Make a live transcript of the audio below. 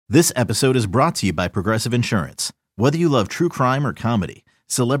This episode is brought to you by Progressive Insurance. Whether you love true crime or comedy,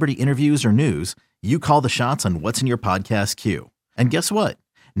 celebrity interviews or news, you call the shots on what's in your podcast queue. And guess what?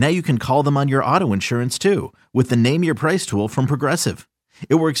 Now you can call them on your auto insurance too with the Name Your Price tool from Progressive.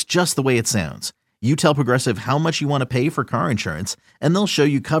 It works just the way it sounds. You tell Progressive how much you want to pay for car insurance, and they'll show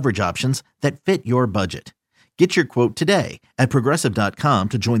you coverage options that fit your budget. Get your quote today at Progressive.com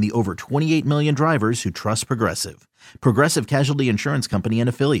to join the over 28 million drivers who trust Progressive. Progressive Casualty Insurance Company and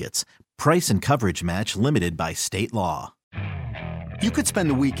Affiliates. Price and coverage match limited by state law. You could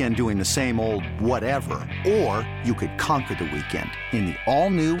spend the weekend doing the same old whatever, or you could conquer the weekend in the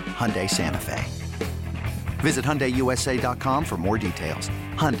all-new Hyundai Santa Fe. Visit HyundaiUSA.com for more details.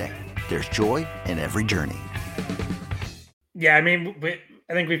 Hyundai, there's joy in every journey. Yeah, I mean,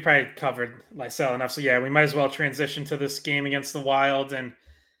 I think we've probably covered Lysell enough. So, yeah, we might as well transition to this game against the Wild and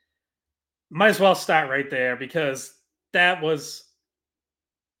might as well start right there because that was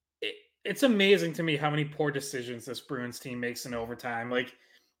 – it's amazing to me how many poor decisions this Bruins team makes in overtime. Like,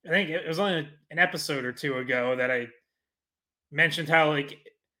 I think it was only an episode or two ago that I mentioned how, like,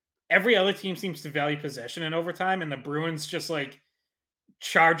 every other team seems to value possession in overtime, and the Bruins just, like,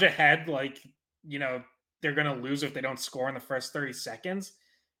 charge ahead like, you know, they're going to lose if they don't score in the first 30 seconds.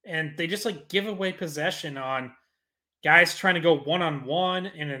 And they just like give away possession on guys trying to go one-on-one.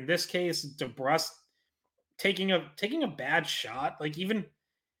 And in this case, DeBrusk taking a bad shot. Like even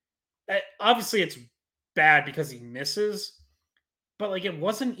obviously it's bad because he misses, but like it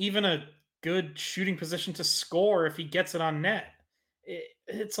wasn't even a good shooting position to score if he gets it on net.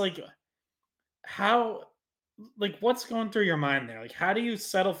 It's like how, like what's going through your mind there? Like how do you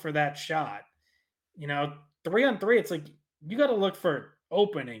settle for that shot? You know, 3-on-3, it's like you got to look for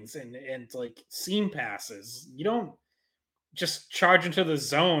openings and like seam passes. You don't just charge into the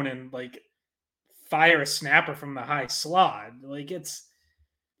zone and like fire a snapper from the high slot. Like it's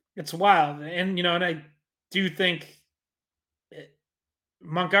wild. And you know, and I do think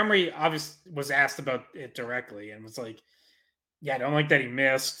Montgomery obviously was asked about it directly and was like, yeah, I don't like that he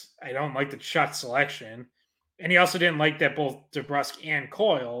missed. I don't like the shot selection. And he also didn't like that both DeBrusk and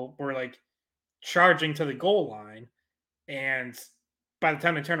Coyle were like charging to the goal line, and by the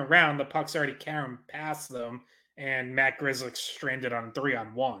time they turn around, the puck's already carrying past them, and Matt Grzelcyk stranded on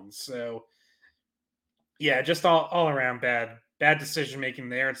 3-on-1. So, yeah, just all around bad decision making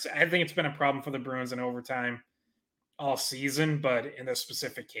there. I think it's been a problem for the Bruins in overtime all season, but in this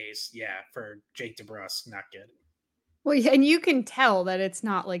specific case, yeah, for Jake DeBrusk, not good. Well, and you can tell that it's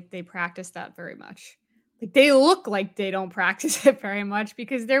not like they practice that very much. Like they look like they don't practice it very much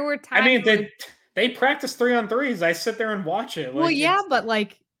because there were times. I mean, they practice 3-on-3s. I sit there and watch it. Like, well, yeah, but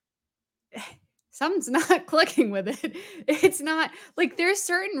like something's not clicking with it. It's not like there's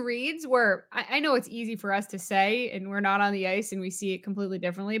certain reads where I know it's easy for us to say, and we're not on the ice and we see it completely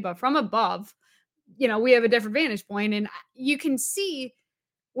differently. But from above, you know, we have a different vantage point, and you can see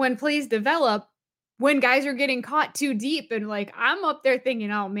when plays develop. When guys are getting caught too deep and like I'm up there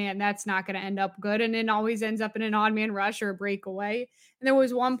thinking, oh man, that's not going to end up good. And it always ends up in an odd man rush or a breakaway. And there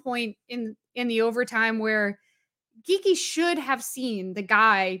was one point in the overtime where Geeky should have seen the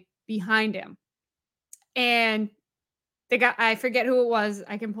guy behind him. And the guy, I forget who it was.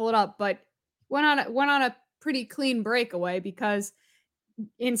 I can pull it up, but went on a pretty clean breakaway because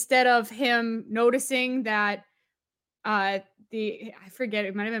instead of him noticing that I forget,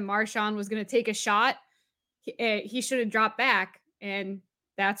 it might have been Marchand was going to take a shot. He should have dropped back, and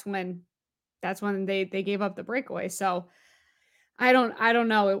that's when they gave up the breakaway. So I don't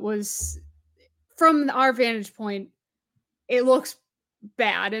know. It was from our vantage point, it looks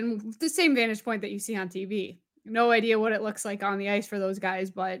bad, and the same vantage point that you see on TV. No idea what it looks like on the ice for those guys,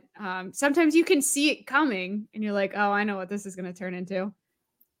 but sometimes you can see it coming, and you're like, oh, I know what this is going to turn into.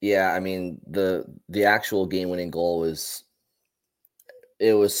 Yeah, I mean the actual game-winning goal was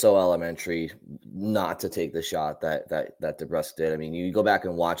so elementary not to take the shot that DeBrusk did. I mean, you go back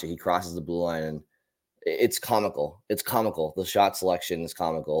and watch it. He crosses the blue line, and it's comical. It's comical. The shot selection is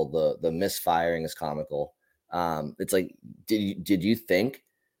comical. The misfiring is comical. It's like, did you think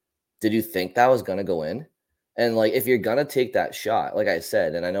that was gonna go in? And like, if you're gonna take that shot, like I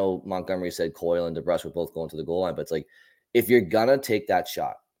said, and I know Montgomery said Coyle and DeBrusk were both going to the goal line, but it's like, if you're gonna take that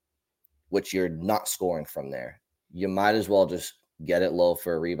shot, which you're not scoring from there, you might as well just get it low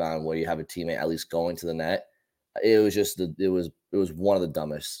for a rebound where you have a teammate at least going to the net. It was just it was one of the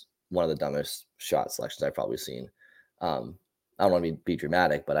dumbest shot selections I've probably seen. I don't want to be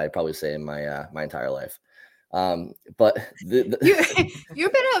dramatic, but I'd probably say in my my entire life. But you've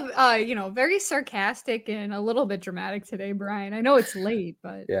been very sarcastic and a little bit dramatic today, Brian. I know it's late,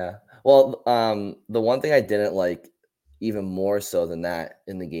 but yeah. Well, the one thing I didn't like even more so than that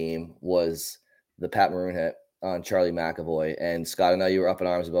in the game was the Pat Maroon hit on Charlie McAvoy. And Scott, I know you were up in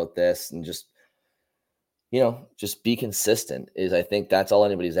arms about this, and just just be consistent. I think that's all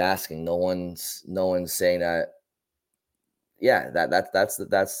anybody's asking. No one's saying that. Yeah,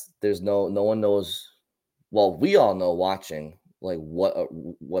 that's there's no one knows. Well, we all know watching like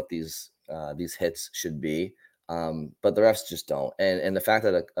what these hits should be. But the refs just don't. And the fact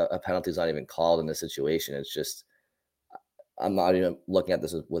that a penalty is not even called in this situation, it's just, I'm not even looking at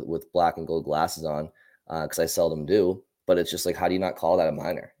this with black and gold glasses on, because I seldom do. But it's just like, how do you not call that a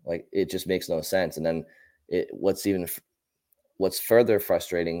minor? Like, it just makes no sense. And then what's further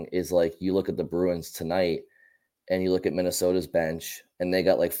frustrating is, like, you look at the Bruins tonight and you look at Minnesota's bench, and they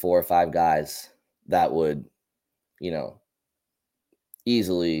got like 4 or 5 guys that would,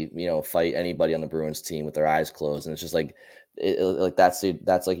 easily, fight anybody on the Bruins team with their eyes closed. And it's just like, that's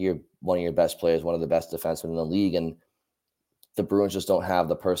like one of your best players, one of the best defensemen in the league. And the Bruins just don't have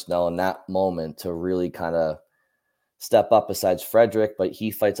the personnel in that moment to really kind of step up, besides Frederick, but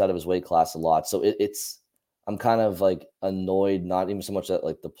he fights out of his weight class a lot. So I'm kind of like annoyed, not even so much that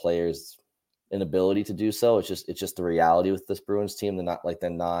like the players' inability to do so. It's just the reality with this Bruins team. They're not,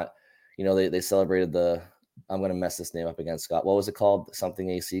 they celebrated I'm going to mess this name up again, Scott. What was it called? Something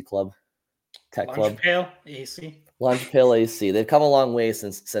AC Club? Tech Lunch Club? Pail AC. Lunch Pail AC. They've come a long way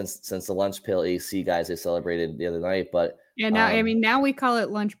since the Lunch Pail AC guys they celebrated the other night. But yeah, now now we call it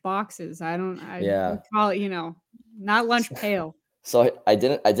lunch boxes. We call it, not lunch pail. So I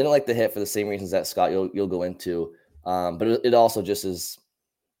didn't like the hit for the same reasons that Scott you'll go into. But it also just is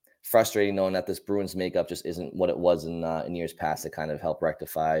frustrating knowing that this Bruins makeup just isn't what it was in years past, to kind of help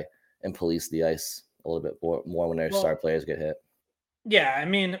rectify and police the ice a little bit more when their star players get hit. Yeah, I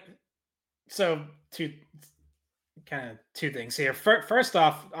mean, so two things here. First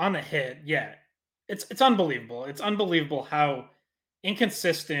off, on the hit, yeah, it's unbelievable. It's unbelievable how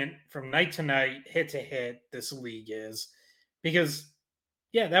inconsistent from night to night, hit to hit, this league is. Because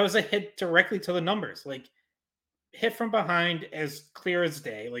yeah, that was a hit directly to the numbers. Like, hit from behind, as clear as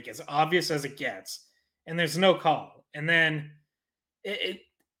day, like as obvious as it gets, and there's no call. And then it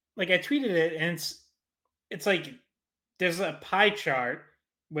like, I tweeted it, and it's like there's a pie chart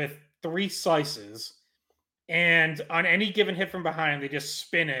with 3 slices, and on any given hit from behind, they just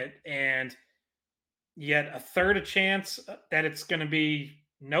spin it, and yet a third a chance that it's going to be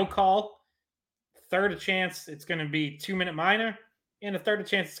no call, third a chance it's going to be 2-minute minor, and a third a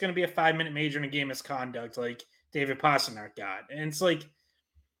chance it's going to be a 5-minute major in a game misconduct, like David Pastrnak got. And it's like,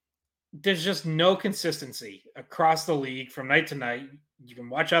 there's just no consistency across the league from night to night. You can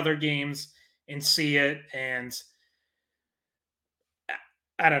watch other games and see it, and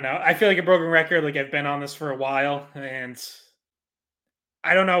I don't know. I feel like a broken record. Like, I've been on this for a while, and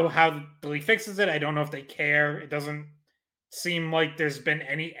I don't know how the league fixes it. I don't know if they care. It doesn't seem like there's been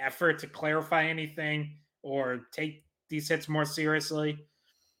any effort to clarify anything or take these hits more seriously.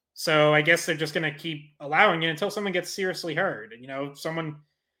 So I guess they're just going to keep allowing it until someone gets seriously hurt. If someone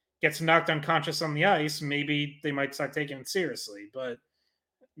gets knocked unconscious on the ice, maybe they might start taking it seriously. But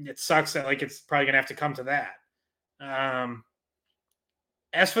it sucks that, like, it's probably going to have to come to that.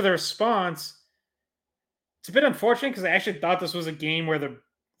 As for the response, it's a bit unfortunate because I actually thought this was a game where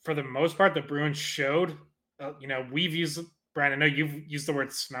for the most part, the Bruins showed. We've used, Brian, I know you've used the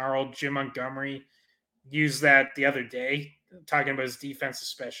word snarled. Jim Montgomery used that the other day, talking about his defense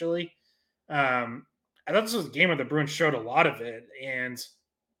especially. I thought this was a game where the Bruins showed a lot of it, and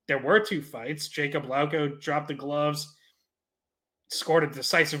there were 2 fights. Jacob Lauko dropped the gloves, scored a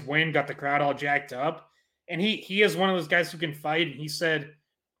decisive win, got the crowd all jacked up. And he is one of those guys who can fight. And he said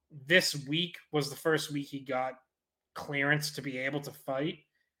this week was the first week he got clearance to be able to fight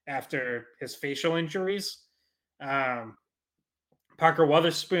after his facial injuries. Parker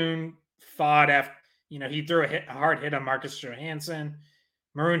Wotherspoon fought after, he threw a hard hit on Marcus Johansson.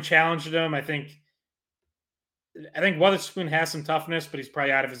 Maroon challenged him. I think Wotherspoon has some toughness, but he's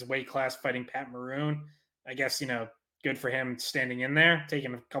probably out of his weight class fighting Pat Maroon. I guess, good for him standing in there,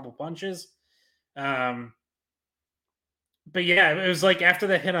 taking a couple punches. But yeah, it was like after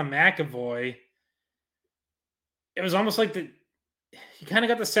the hit on McAvoy, it was almost like you kind of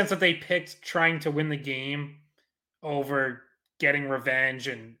got the sense that they picked trying to win the game over getting revenge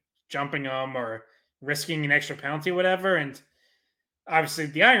and jumping them or risking an extra penalty, whatever. And obviously,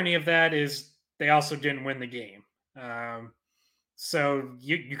 the irony of that is they also didn't win the game. So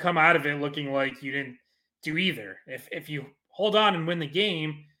you come out of it looking like you didn't do either. If you hold on and win the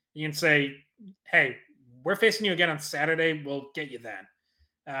game, you can say, "Hey, we're facing you again on Saturday. We'll get you then."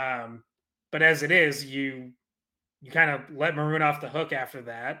 But as it is, you kind of let Maroon off the hook after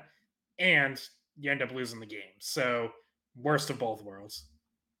that, and you end up losing the game. So worst of both worlds.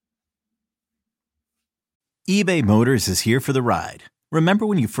 eBay Motors is here for the ride. Remember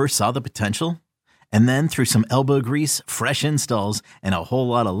when you first saw the potential? And then through some elbow grease, fresh installs, and a whole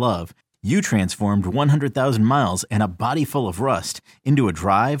lot of love, you transformed 100,000 miles and a body full of rust into a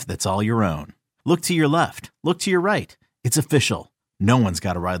drive that's all your own. Look to your left. Look to your right. It's official. No one's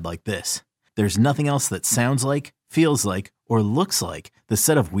got a ride like this. There's nothing else that sounds like, feels like, or looks like the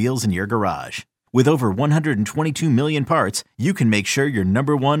set of wheels in your garage. With over 122 million parts, you can make sure your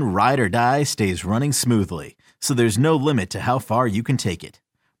number one ride or die stays running smoothly. So there's no limit to how far you can take it.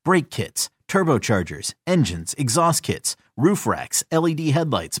 Brake kits, turbochargers, engines, exhaust kits, roof racks, LED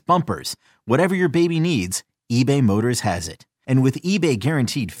headlights, bumpers, whatever your baby needs, eBay Motors has it. And with eBay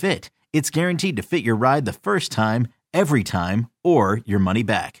Guaranteed Fit, it's guaranteed to fit your ride the first time, every time, or your money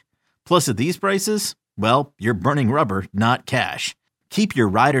back. Plus at these prices, well, you're burning rubber, not cash. Keep your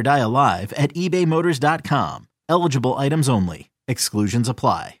ride or die alive at ebaymotors.com. Eligible items only. Exclusions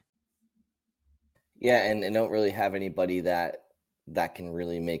apply. Yeah, and don't really have anybody that can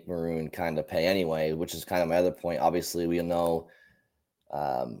really make Maroon kind of pay anyway, which is kind of my other point. Obviously, we know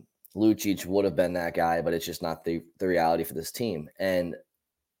Lucic would have been that guy, but it's just not the reality for this team. And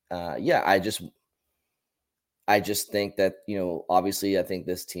I just think that, obviously I think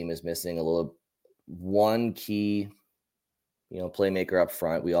this team is missing one key, playmaker up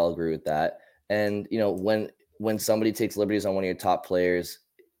front. We all agree with that. And, when somebody takes liberties on one of your top players,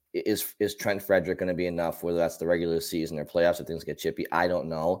 is Trent Frederick going to be enough, whether that's the regular season or playoffs, if things get chippy? I don't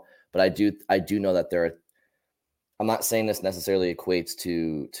know. But I do know that I'm not saying this necessarily equates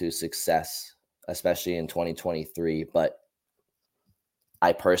to success, especially in 2023, but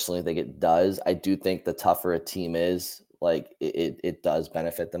I personally think it does. I do think the tougher a team is, like it does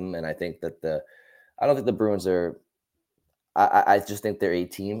benefit them. And I think that I don't think the Bruins are, I just think they're a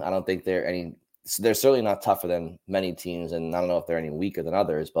team. I don't think they're certainly not tougher than many teams. And I don't know if they're any weaker than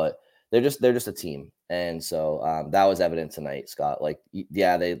others, but they're just a team. And so that was evident tonight, Scott. Like,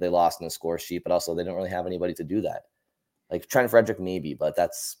 yeah, they lost in the score sheet, but also they didn't really have anybody to do that. Like Trent Frederick maybe, but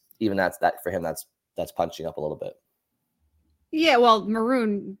that for him, that's punching up a little bit. Yeah, well,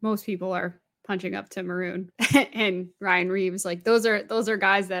 Maroon, most people are punching up to Maroon and Ryan Reeves. Like those are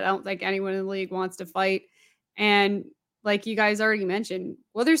guys that I don't think anyone in the league wants to fight. And like you guys already mentioned,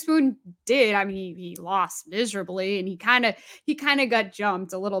 Witherspoon did. I mean, he lost miserably, and he kind of got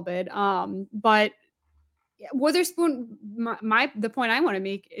jumped a little bit. But Witherspoon, the point I want to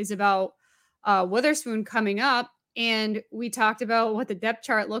make is about Witherspoon coming up, and we talked about what the depth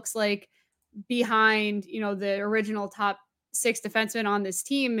chart looks like behind, the original top 6 defensemen on this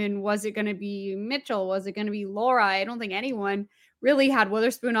team. And was it going to be Mitchell? Was it going to be Laura? I don't think anyone really had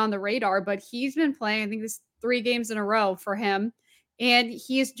Witherspoon on the radar, but he's been playing, I think this 3 games in a row for him. And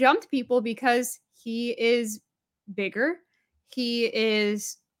he's jumped people because he is bigger. He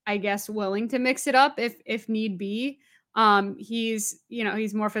is, I guess, willing to mix it up if need be. He's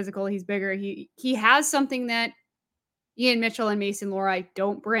more physical. He's bigger. He has something that Ian Mitchell and Mason Lohrei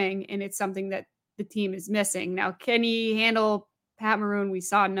don't bring, and it's something that the team is missing. Now, can he handle Pat Maroon? We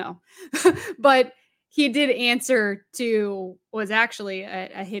saw no. But he did answer to was actually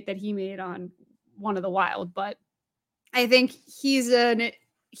a hit that he made on one of the Wild. But I think he's an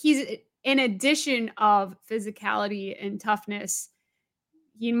addition of physicality and toughness.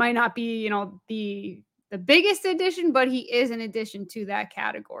 He might not be, the biggest addition, but he is an addition to that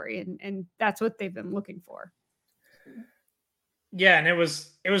category. And that's what they've been looking for. Yeah, and it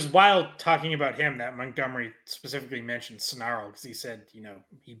was wild talking about him that Montgomery specifically mentioned Snarl, because he said,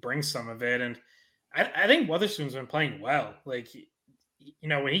 he brings some of it. And I think Witherspoon's been playing well. Like,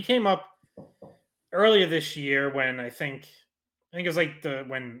 when he came up earlier this year, when I think it was like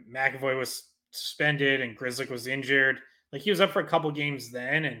when McAvoy was suspended and Grzelcyk was injured, like he was up for a couple games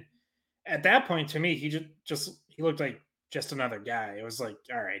then. And at that point, to me, he looked like just another guy. It was like,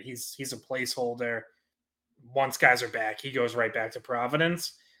 all right, he's a placeholder. Once guys are back, he goes right back to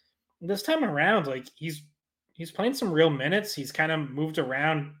Providence. This time around, like he's playing some real minutes. He's kind of moved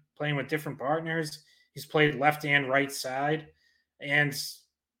around, playing with different partners. He's played left and right side, and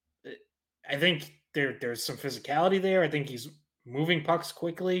I think there's some physicality there. I think he's moving pucks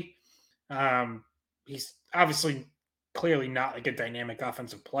quickly. He's obviously clearly not like a dynamic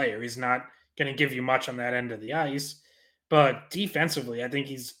offensive player. He's not going to give you much on that end of the ice, but defensively, I think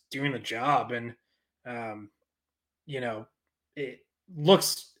he's doing the job. And it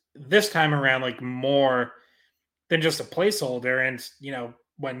looks this time around like more than just a placeholder. And,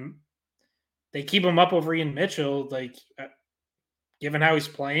 when they keep him up over Ian Mitchell, like given how he's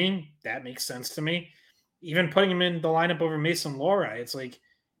playing, that makes sense to me. Even putting him in the lineup over Mason Lohrei, it's like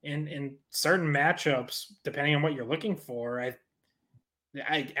in certain matchups, depending on what you're looking for.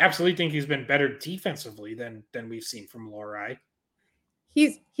 I absolutely think he's been better defensively than we've seen from Lohrei.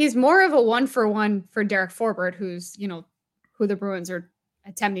 He's more of a 1-for-1 for Derek Forbort, who's, who the Bruins are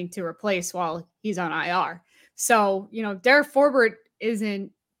attempting to replace while he's on IR. So, Derek Forbort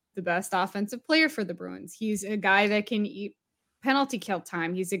isn't the best offensive player for the Bruins. He's a guy that can eat penalty kill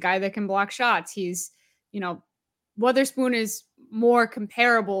time. He's a guy that can block shots. He's, Witherspoon is more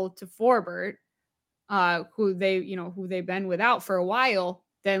comparable to Forbort, who they've been without for a while,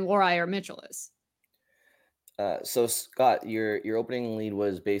 than Lohrei or Mitchell is. So Scott, your opening lead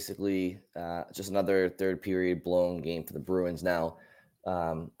was basically just another third period blown game for the Bruins. Now,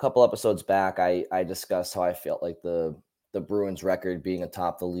 a couple episodes back, I discussed how I felt like the Bruins record being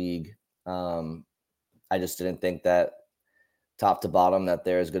atop the league. I just didn't think that top to bottom that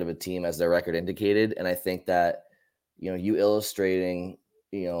they're as good of a team as their record indicated. And I think that, you illustrating,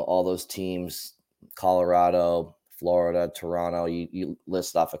 all those teams, Colorado, Florida, Toronto, you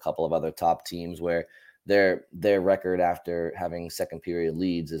list off a couple of other top teams where their record after having second period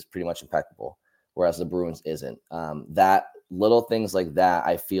leads is pretty much impeccable, whereas the Bruins isn't. That little things like that,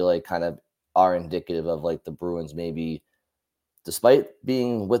 I feel like kind of are indicative of like the Bruins maybe, despite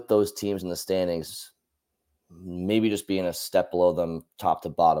being with those teams in the standings, maybe just being a step below them top to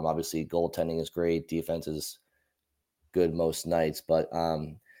bottom. Obviously, goaltending is great. Defense is good most nights. But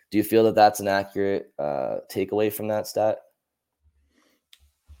do you feel that that's an accurate takeaway from that stat?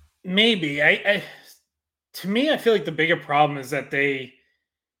 Maybe. To me, I feel like the bigger problem is that it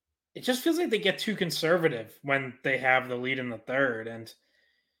just feels like they get too conservative when they have the lead in the third. And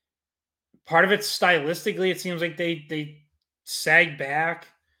part of it stylistically, it seems like they sag back.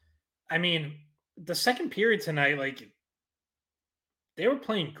 I mean, the second period tonight, like, they were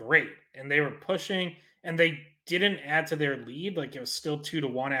playing great and they were pushing and they didn't add to their lead. Like, it was still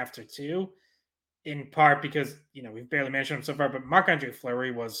 2-1 after 2, in part because, we've barely mentioned him so far, but Marc-Andre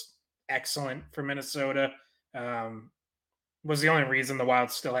Fleury was excellent for Minnesota. Was the only reason the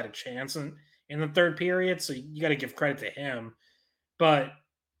Wild still had a chance in the third period. So you got to give credit to him. But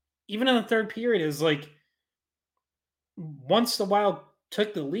even in the third period, is like, once the Wild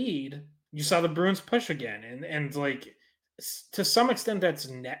took the lead, you saw the Bruins push again. And like, to some extent, that's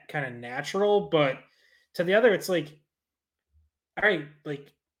kind of natural. But to the other, it's like, all right,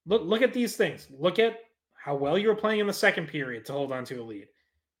 like, look at these things. Look at how well you were playing in the second period to hold on to a lead.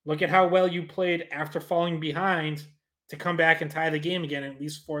 Look at how well you played after falling behind to come back and tie the game again and at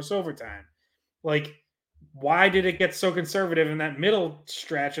least force overtime. Like, why did it get so conservative in that middle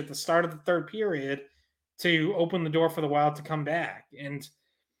stretch at the start of the third period to open the door for the Wild to come back? And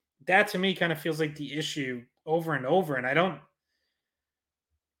that, to me, kind of feels like the issue over and over. And I don't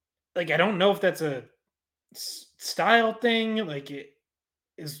know if that's a style thing. Like,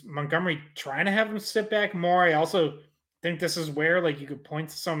 is Montgomery trying to have them sit back more? I also think this is where, like, you could point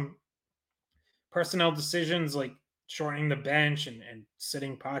to some personnel decisions, like shortening the bench and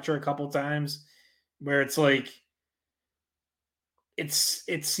sitting Patra a couple times, where it's like, it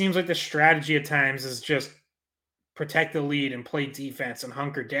seems like the strategy at times is just protect the lead and play defense and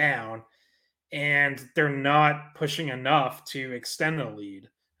hunker down, and they're not pushing enough to extend the lead.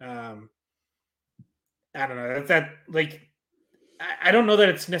 I don't know that like, I don't know that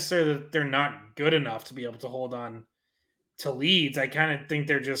it's necessarily that they're not good enough to be able to hold on to leads. I kind of think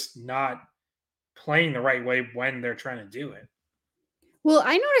they're just not playing the right way when they're trying to do it. Well,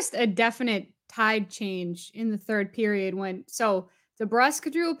 I noticed a definite tide change in the third period when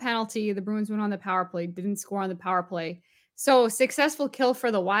DeBrusk drew a penalty. The Bruins went on the power play, didn't score on the power play. So successful kill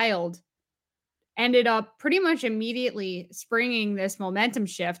for the Wild ended up pretty much immediately springing this momentum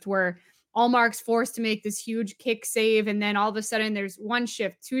shift where Allmark's forced to make this huge kick save. And then all of a sudden there's one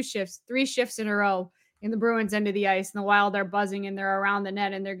shift, two shifts, three shifts in a row in the Bruins end of the ice, and the Wild are buzzing and they're around the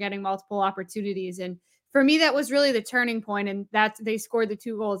net and they're getting multiple opportunities. And for me, that was really the turning point, and they scored the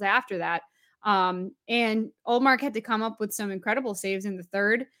 2 goals after that. And Allmark had to come up with some incredible saves in the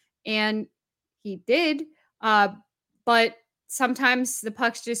third, and he did. But sometimes the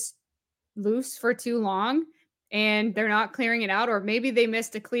puck's just loose for too long and they're not clearing it out, or maybe they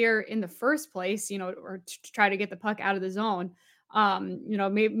missed a clear in the first place, or to try to get the puck out of the zone.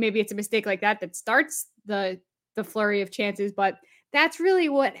 Maybe it's a mistake like that starts the flurry of chances, but that's really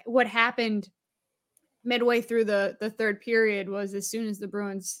what happened midway through the third period. Was as soon as the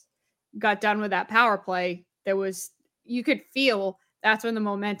Bruins got done with that power play, you could feel that's when the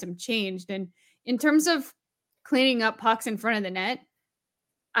momentum changed. And in terms of cleaning up pucks in front of the net,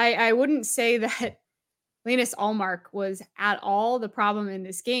 I wouldn't say that Linus Allmark was at all the problem in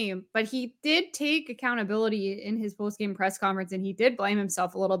this game, but he did take accountability in his post-game press conference, and he did blame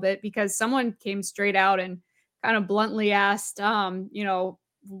himself a little bit because someone came straight out and kind of bluntly asked,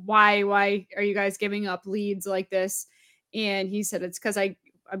 why are you guys giving up leads like this? And he said, it's because I've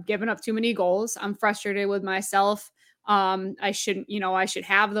given up too many goals. I'm frustrated with myself. I shouldn't, I should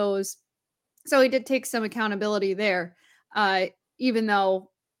have those. So he did take some accountability there. Even though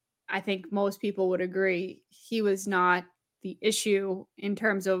I think most people would agree he was not the issue in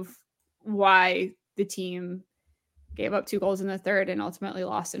terms of why the team gave up 2 goals in the third and ultimately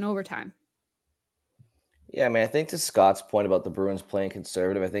lost in overtime. Yeah, I mean, I think to Scott's point about the Bruins playing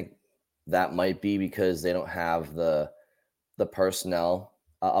conservative, I think that might be because they don't have the personnel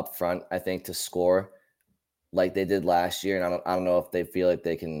up front, I think, to score like they did last year. And I don't know if they feel like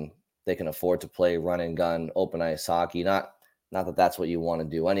they can afford to play run and gun, open ice hockey. Not that that's what you want to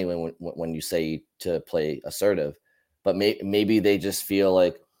do anyway when you say to play assertive, but maybe they just feel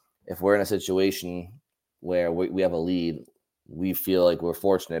like if we're in a situation where we have a lead, we feel like we're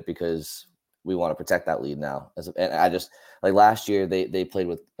fortunate because we want to protect that lead now. And I just like last year they played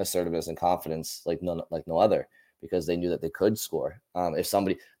with assertiveness and confidence like no other because they knew that they could score.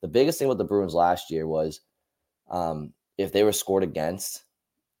 The biggest thing with the Bruins last year was if they were scored against,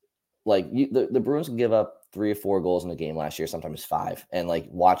 the Bruins can give up 3 or 4 goals in a game last year, sometimes 5. And like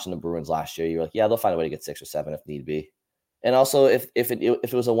watching the Bruins last year, you're like, yeah, they'll find a way to get 6 or 7 if need be. And also if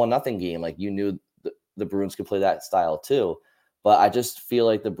it was a 1-0 game, like you knew the Bruins could play that style too. But I just feel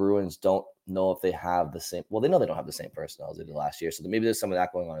like the Bruins don't know if they have the same. Well, they know they don't have the same personnel as they did last year, so maybe there's some of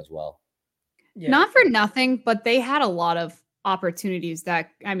that going on as well. Yeah. Not for nothing, but they had a lot of opportunities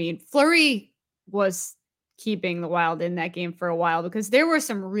Fleury was keeping the Wild in that game for a while because there were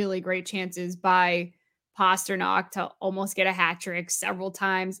some really great chances by Pasternak to almost get a hat trick several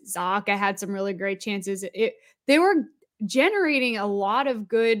times. Zacha had some really great chances. They were generating a lot of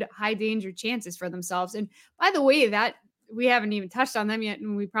good high danger chances for themselves. And by the way, that we haven't even touched on them yet,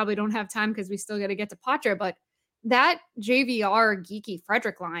 and we probably don't have time because we still got to get to Patra, but that JVR Geeky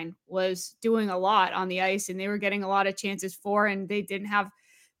Frederick line was doing a lot on the ice, and they were getting a lot of chances for, and they didn't have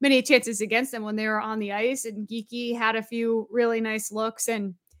many chances against them when they were on the ice. And Geeky had a few really nice looks,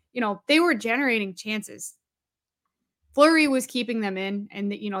 and they were generating chances. Fleury was keeping them in, and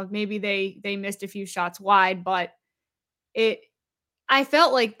maybe they missed a few shots wide, but I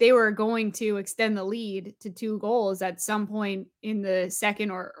felt like they were going to extend the lead to 2 goals at some point in the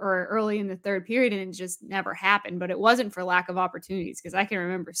second or early in the third period, and it just never happened. But it wasn't for lack of opportunities because I can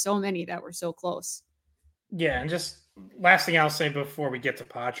remember so many that were so close. Yeah, and just last thing I'll say before we get to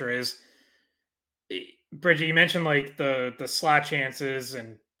Patra is, Bridget, you mentioned like the slot chances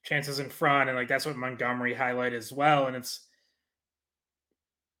and chances in front, and like that's what Montgomery highlighted as well. And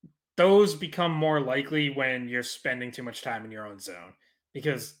those become more likely when you're spending too much time in your own zone,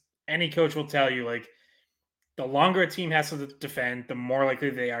 because any coach will tell you like the longer a team has to defend, the more likely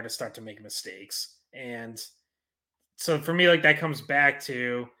they are to start to make mistakes. And so for me, like that comes back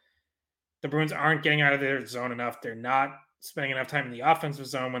to the Bruins aren't getting out of their zone enough. They're not spending enough time in the offensive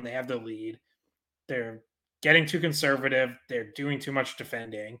zone when they have the lead. They're getting too conservative. They're doing too much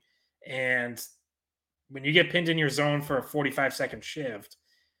defending. And when you get pinned in your zone for a 45-second shift,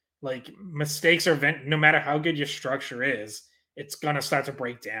 like mistakes are no matter how good your structure is, it's going to start to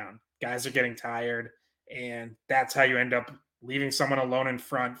break down. Guys are getting tired, and that's how you end up leaving someone alone in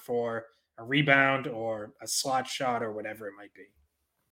front for a rebound or a slot shot or whatever it might be.